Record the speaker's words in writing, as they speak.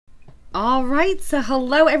All right, so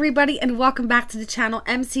hello everybody and welcome back to the channel.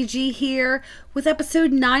 MCG here with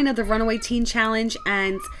episode 9 of the Runaway Teen Challenge,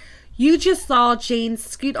 and you just saw Jane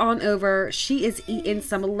scoot on over. She is eating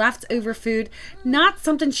some leftover food. Not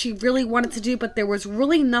something she really wanted to do, but there was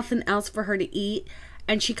really nothing else for her to eat,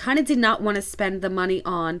 and she kind of did not want to spend the money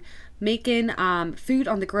on making food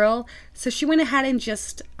on the grill. So she went ahead and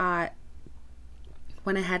just you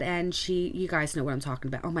guys know what I'm talking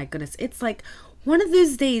about. Oh my goodness, it's like one of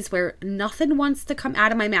those days where nothing wants to come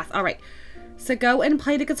out of my mouth. All right, so go and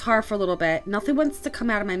play the guitar for a little bit. Nothing wants to come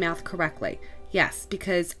out of my mouth correctly. Yes,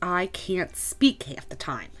 because I can't speak half the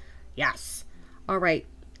time. Yes. All right,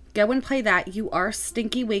 go and play that. You are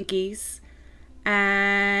Stinky Winkies,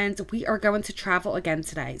 and we are going to travel again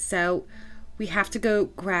today. So we have to go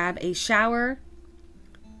grab a shower.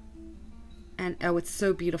 And oh, it's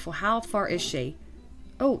so beautiful. How far is she?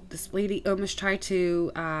 Oh, this lady almost tried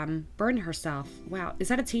to burn herself. Wow, is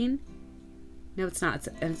that a teen? No, it's not.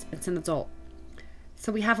 It's an adult.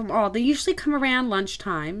 So we have them all. They usually come around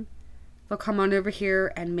lunchtime. They'll come on over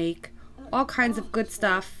here and make all kinds of good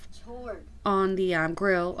stuff on the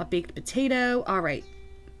grill. A baked potato. All right.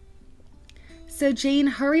 So Jane,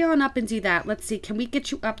 hurry on up and do that. Let's see. Can we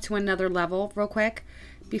get you up to another level real quick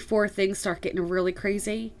before things start getting really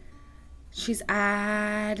crazy? She's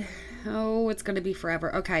oh, it's going to be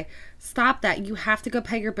forever. Okay, stop that. You have to go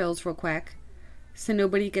pay your bills real quick so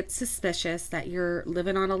nobody gets suspicious that you're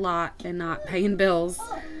living on a lot and not paying bills.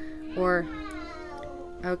 Or,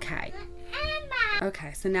 okay.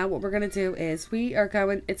 Okay, so now what we're going to do is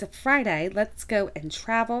it's a Friday. Let's go and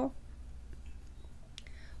travel.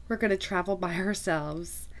 We're going to travel by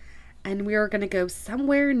ourselves. And we are going to go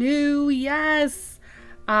somewhere new. Yes!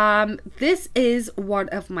 This is one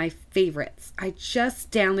of my favorites. I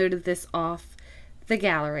just downloaded this off the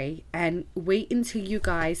gallery, and wait until you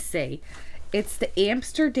guys see. It's the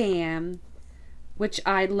Amsterdam, which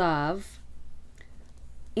I love.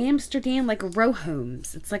 Amsterdam, like row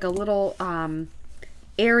homes. It's like a little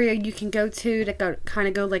area you can go to kind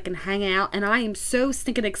of go like and hang out, and I am so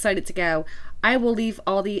stinking excited to go. I will leave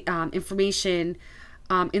all the information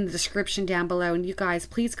in the description down below, and you guys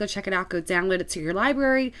please go check it out. Go download it to your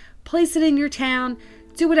library, place it in your town,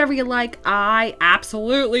 do whatever you like. I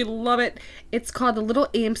absolutely love it. It's called the Little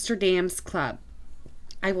Amsterdam's Club.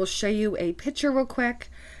 I will show you a picture real quick.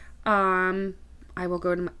 I will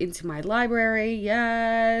go into my library.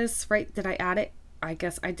 Yes, right, did I add it? I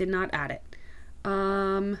guess I did not add it.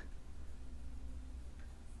 I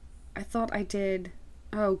thought I did.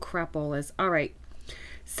 Oh crapolas. All right,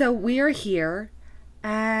 so we are here.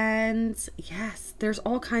 And yes, there's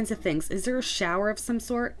all kinds of things. Is there a shower of some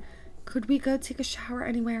sort? Could we go take a shower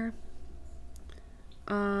anywhere?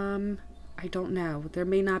 I don't know. There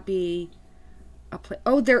may not be a place.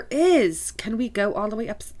 Oh, there is. Can we go all the way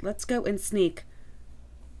up? Let's go and sneak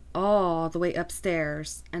all the way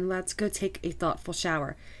upstairs, and let's go take a thoughtful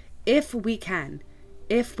shower. If we can.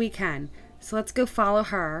 If we can. So let's go follow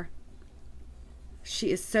her.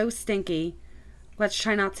 She is so stinky. Let's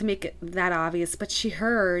try not to make it that obvious, but she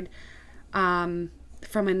heard from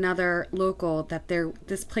another local that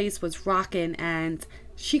this place was rocking and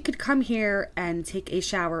she could come here and take a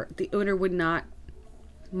shower. The owner would not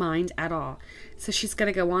mind at all. So she's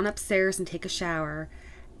going to go on upstairs and take a shower,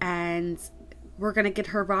 and we're going to get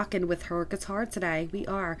her rocking with her guitar today. We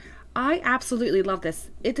are. I absolutely love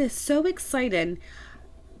this. It is so exciting.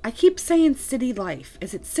 I keep saying city life.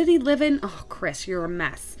 Is it city living? Oh, Chris, you're a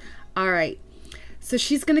mess. All right. So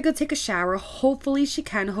she's going to go take a shower. Hopefully she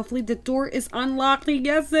can. Hopefully the door is unlocked.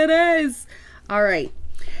 Yes, it is. All right.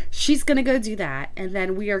 She's going to go do that. And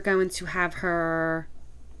then we are going to have her...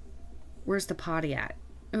 Where's the potty at?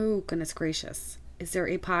 Oh, goodness gracious. Is there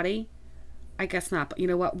a potty? I guess not. But you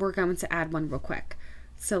know what? We're going to add one real quick.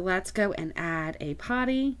 So let's go and add a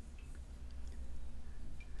potty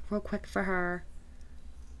real quick for her.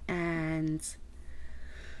 And...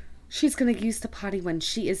 she's going to use the potty when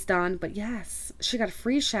she is done. But yes, she got a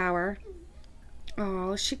free shower.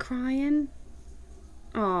 Oh, is she crying?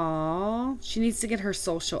 Oh, she needs to get her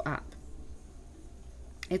social up.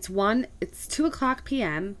 It's 2 o'clock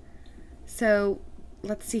p.m. So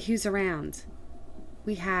let's see who's around.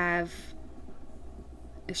 We have,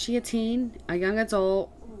 is she a teen? A young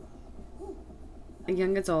adult. A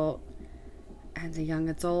young adult. And a young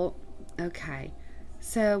adult. Okay.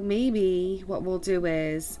 So maybe what we'll do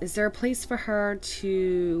is there a place for her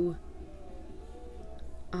to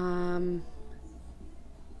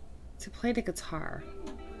play the guitar?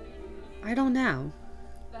 I don't know.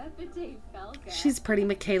 She's pretty,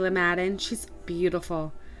 Michaela Madden. She's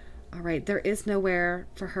beautiful. All right, there is nowhere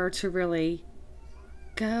for her to really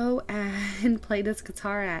go and play this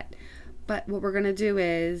guitar at. But what we're going to do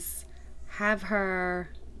is have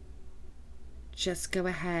her just go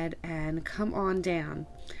ahead and come on down.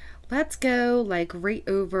 Let's go like right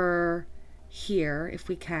over here if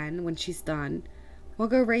we can when she's done. We'll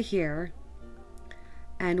go right here.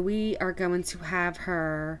 And we are going to have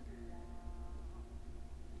her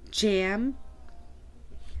jam.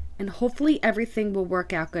 And hopefully everything will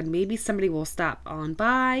work out good. Maybe somebody will stop on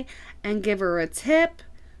by and give her a tip.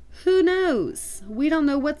 Who knows? We don't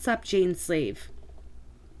know what's up Jane's sleeve.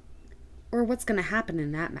 Or what's going to happen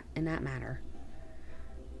in that matter.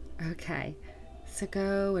 Okay. So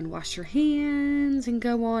go and wash your hands and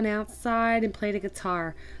go on outside and play the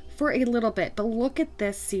guitar for a little bit. But look at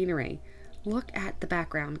this scenery. Look at the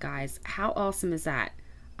background, guys. How awesome is that?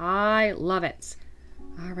 I love it.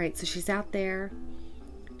 All right, so she's out there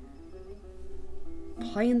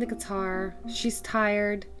playing the guitar. She's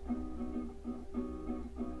tired,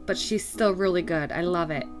 but she's still really good. I love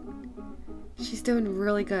it. She's doing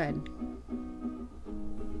really good.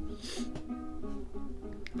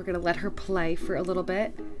 We're going to let her play for a little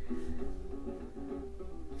bit.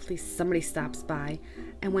 Hopefully somebody stops by.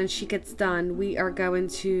 And when she gets done, we are going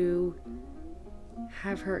to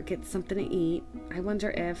have her get something to eat. I wonder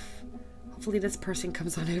if hopefully this person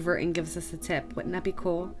comes on over and gives us a tip. Wouldn't that be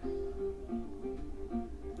cool?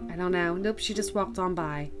 I don't know. Nope, she just walked on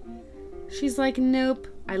by. She's like, nope.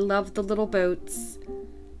 I love the little boats.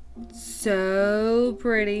 So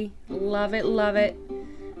pretty. Love it, love it.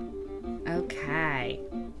 Okay.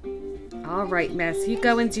 All right, miss. You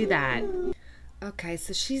go and do that. Okay,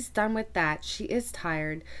 so she's done with that. She is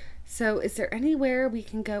tired. So is there anywhere we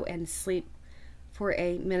can go and sleep for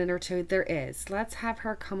a minute or two? There is. Let's have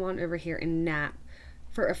her come on over here and nap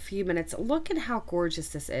for a few minutes. Look at how gorgeous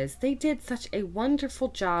this is. They did such a wonderful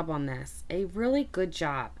job on this. A really good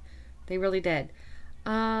job. They really did.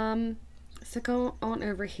 So go on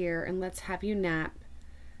over here and let's have you nap.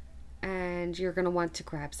 And you're going to want to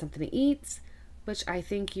grab something to eat, which I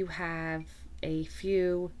think you have a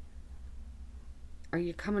few. Are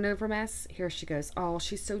you coming over, miss? Here she goes. Oh,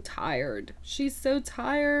 she's so tired. She's so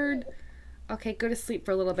tired. Okay, go to sleep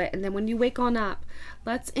for a little bit. And then when you wake on up,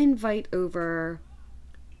 let's invite over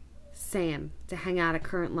Sam to hang out at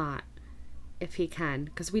Current Lot if he can.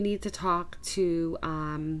 Because we need to talk to,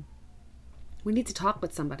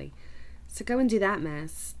 with somebody. So go and do that,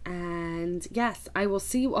 miss. And yes, I will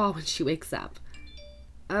see you all when she wakes up.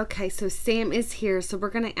 Okay, so Sam is here. So we're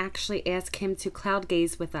going to actually ask him to cloud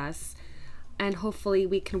gaze with us. And hopefully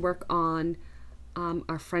we can work on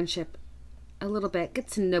our friendship a little bit. Get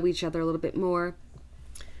to know each other a little bit more.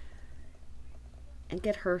 And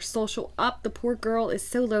get her social up. The poor girl is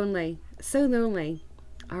so lonely. So lonely.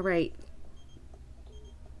 All right.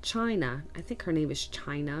 China. I think her name is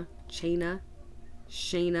China. Shayna.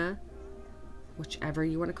 Whichever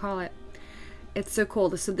you want to call it. It's so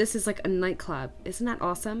cool. So this is like a nightclub. Isn't that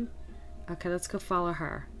awesome? Okay, let's go follow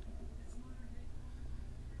her.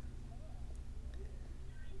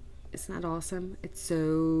 Isn't that awesome? It's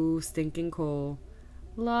so stinking cool.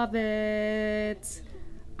 Love it.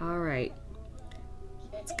 All right.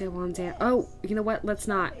 Let's go on down. Oh, you know what? Let's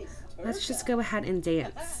not. Let's just go ahead and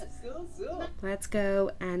dance. Let's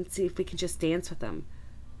go and see if we can just dance with them.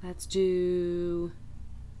 Let's do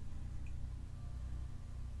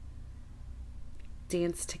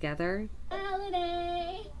dance together.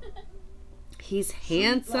 He's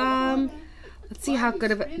handsome. Let's see how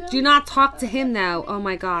good of it. Do not talk to him now. Oh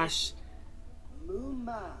my gosh.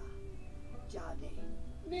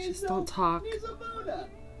 Just don't talk.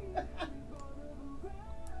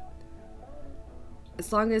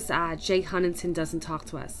 As long as Jay Huntington doesn't talk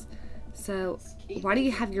to us. So, why do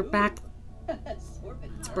you have your back?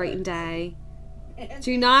 It's bright and day.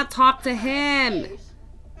 Do not talk to him.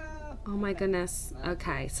 Oh my goodness.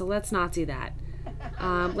 Okay, so let's not do that.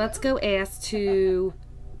 Let's go ask to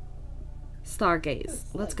stargaze.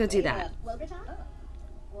 Let's go do that.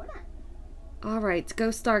 Alright, go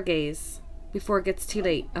stargaze before it gets too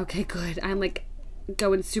late. Okay, good. I'm like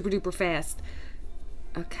going super duper fast.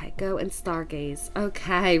 Okay, go and stargaze.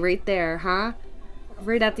 Okay, right there, huh?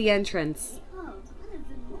 Right at the entrance.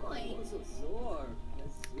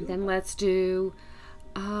 And then let's do,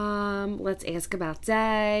 let's ask about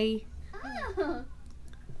day.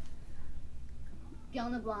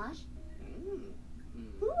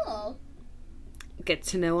 Get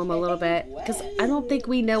to know him a little bit. Because I don't think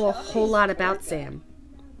we know a whole lot about Sam.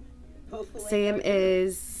 Sam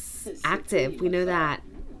is active. We know that.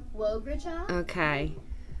 Okay.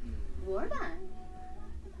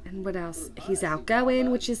 And what else? He's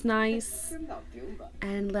outgoing, which is nice.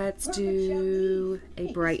 And let's do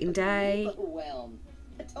a bright and day.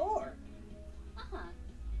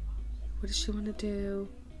 What does she want to do?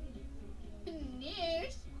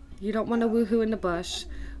 You don't want to woohoo in the bush.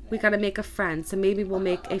 We got to make a friend. So maybe we'll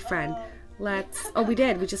make a friend. Let's... Oh, we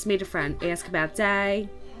did. We just made a friend. Ask about day.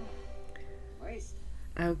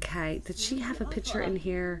 Okay. Did she have a picture in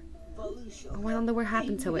here? Oh, I don't know what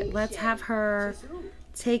happened to it. Let's have her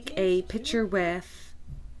take a picture with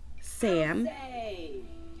Sam.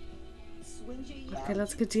 Okay,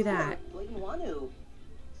 let's go do that.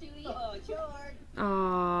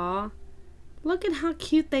 Aww. Look at how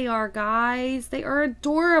cute they are, guys. They are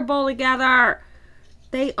adorable together.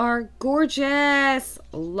 They are gorgeous.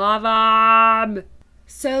 Love them.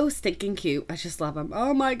 So stinking cute. I just love them.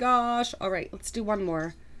 Oh my gosh. All right, let's do one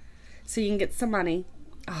more so you can get some money.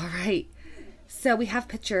 All right. So we have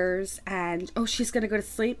pictures and... Oh, she's going to go to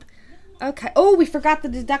sleep? Okay. Oh, we forgot to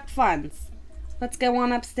deduct funds. Let's go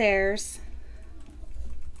on upstairs.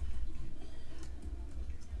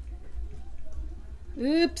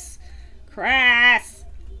 Oops. Crass.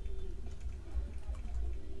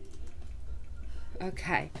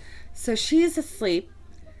 Okay. So she's asleep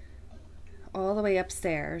all the way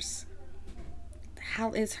upstairs.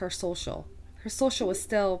 How is her social? Her social is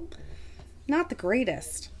still not the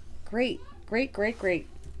greatest. Great. Great.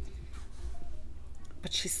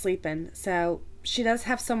 But she's sleeping. So she does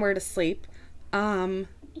have somewhere to sleep. Let's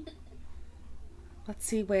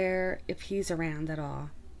see if he's around at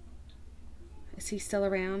all. Is he still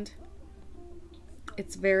around?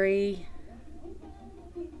 It's very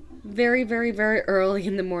early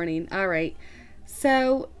in the morning. All right.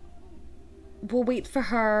 So we'll wait for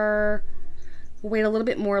her. We'll wait a little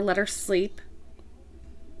bit more, let her sleep.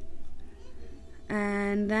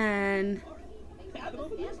 And then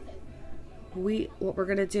what we're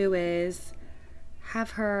going to do is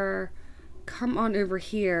have her come on over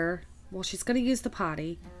here. Well, she's going to use the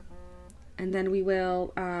potty. And then we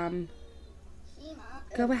will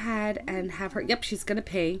go ahead and have her... Yep, she's going to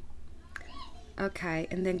pee. Okay,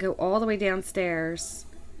 and then go all the way downstairs.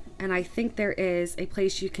 And I think there is a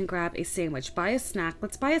place you can grab a sandwich. Buy a snack.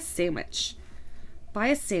 Let's buy a sandwich. Buy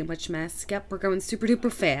a sandwich, miss. Yep, we're going super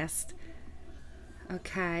duper fast.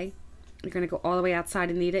 Okay. You're going to go all the way outside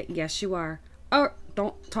and eat it? Yes, you are. Oh,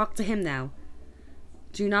 don't talk to him now.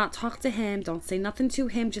 Do not talk to him. Don't say nothing to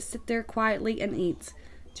him. Just sit there quietly and eat.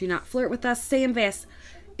 Do not flirt with us. Sam Vass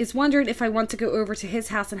is wondering if I want to go over to his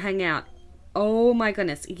house and hang out. Oh my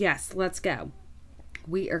goodness. Yes, let's go.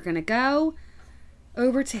 We are going to go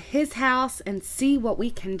over to his house and see what we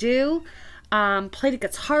can do. Play the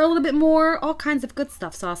guitar a little bit more. All kinds of good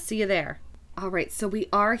stuff. So I'll see you there. All right. So we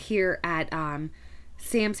are here at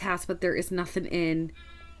Sam's house, but there is nothing in.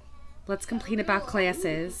 Let's complain about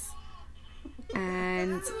classes.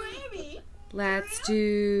 And let's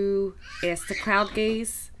do Ask the Crowd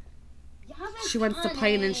Gaze. She wants to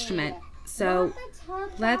play an instrument. So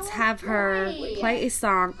let's have her play a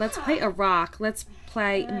song. Let's play a rock. Let's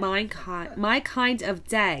play My Kind of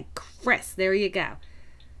Day. Chris, there you go.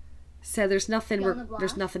 So there's nothing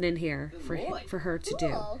in here for her to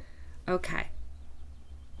do. Okay.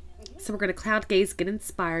 So we're going to cloud gaze, get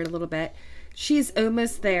inspired a little bit. She's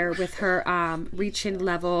almost there with her reaching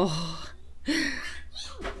level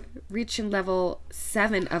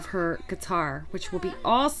 7 of her guitar, which will be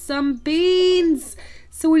awesome beans.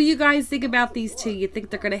 So what do you guys think about these two? You think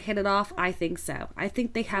they're going to hit it off? I think so. I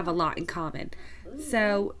think they have a lot in common.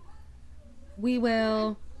 So we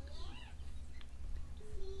will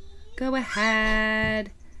go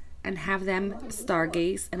ahead and have them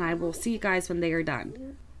stargaze, and I will see you guys when they are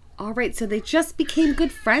done. All right, so they just became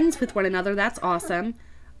good friends with one another. That's awesome.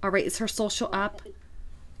 All right, is her social up?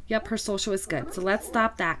 Yep, her social is good. So let's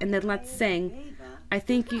stop that, and then let's sing. I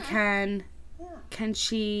think you can... Can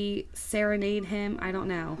she serenade him? I don't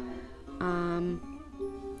know.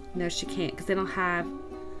 No, she can't, because they're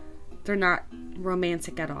not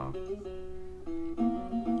romantic at all.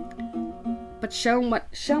 But show him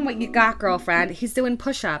what you got, girlfriend. He's doing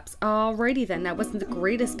push-ups. Alrighty then, that wasn't the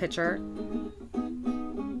greatest picture.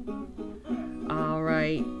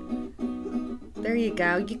 Alright. There you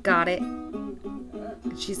go, you got it.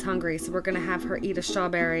 And she's hungry, so we're gonna have her eat a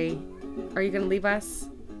strawberry. Are you gonna leave us?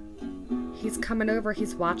 He's coming over,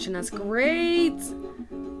 he's watching us. Great!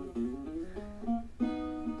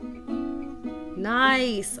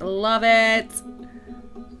 Nice, love it.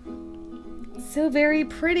 So very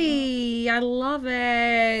pretty. I love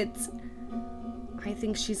it. I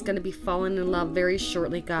think she's going to be falling in love very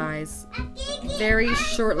shortly, guys. Very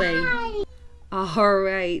shortly.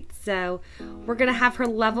 Alright, so we're going to have her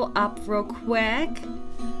level up real quick.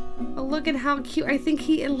 Oh, look at how cute. I think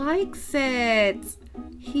he likes it.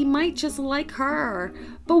 He might just like her.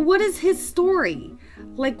 But what is his story?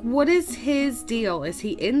 Like, what is his deal? Is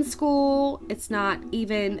he in school? It's not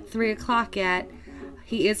even 3 o'clock yet.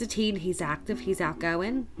 He is a teen. He's active. He's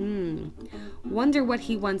outgoing. Wonder what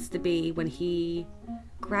he wants to be when he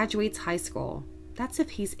graduates high school. That's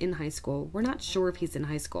if he's in high school. We're not sure if he's in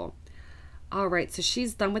high school. All right, so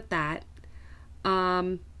she's done with that.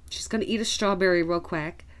 She's going to eat a strawberry real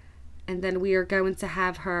quick. And then we are going to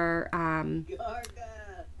have her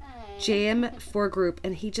jam for group.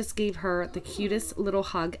 And he just gave her the cutest little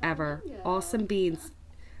hug ever. Awesome beans.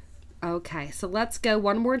 Okay, so let's go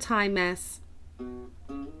one more time, miss.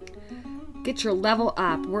 Get your level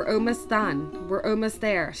up. We're almost done. We're almost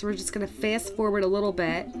there. So we're just going to fast forward a little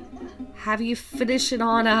bit. Have you finish it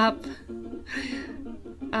on up.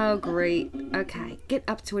 Oh, great. Okay, get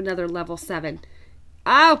up to another level 7.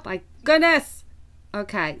 Oh, my goodness.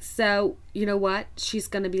 Okay, so you know what? She's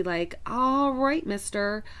going to be like, all right,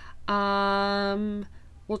 mister.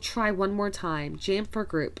 We'll try one more time. Jam for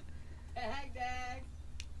group.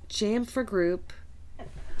 Jam for group.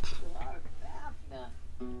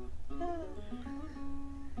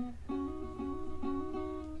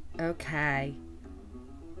 Okay.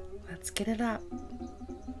 Let's get it up.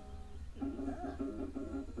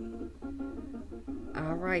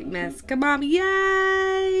 All right, miss. Come on.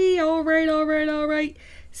 Yay! All right, all right, all right.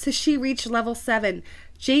 So she reached level 7.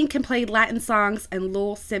 Jane can play Latin songs and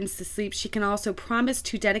lull Sims to sleep. She can also promise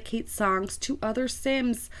to dedicate songs to other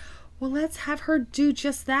Sims. Well, let's have her do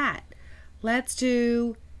just that. Let's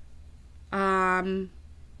do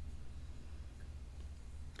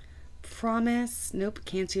promise. Nope,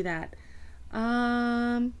 can't do that.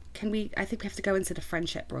 Can we? I think we have to go into the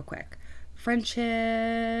friendship real quick.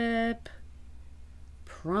 Friendship.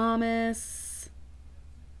 Promise.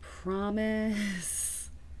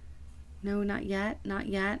 Promise. No, not yet. Not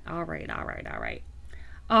yet. All right, all right, all right.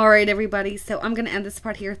 All right, everybody. So I'm going to end this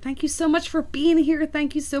part here. Thank you so much for being here.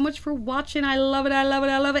 Thank you so much for watching. I love it. I love it.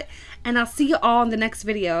 I love it. And I'll see you all in the next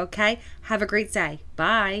video, okay? Have a great day.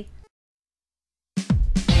 Bye.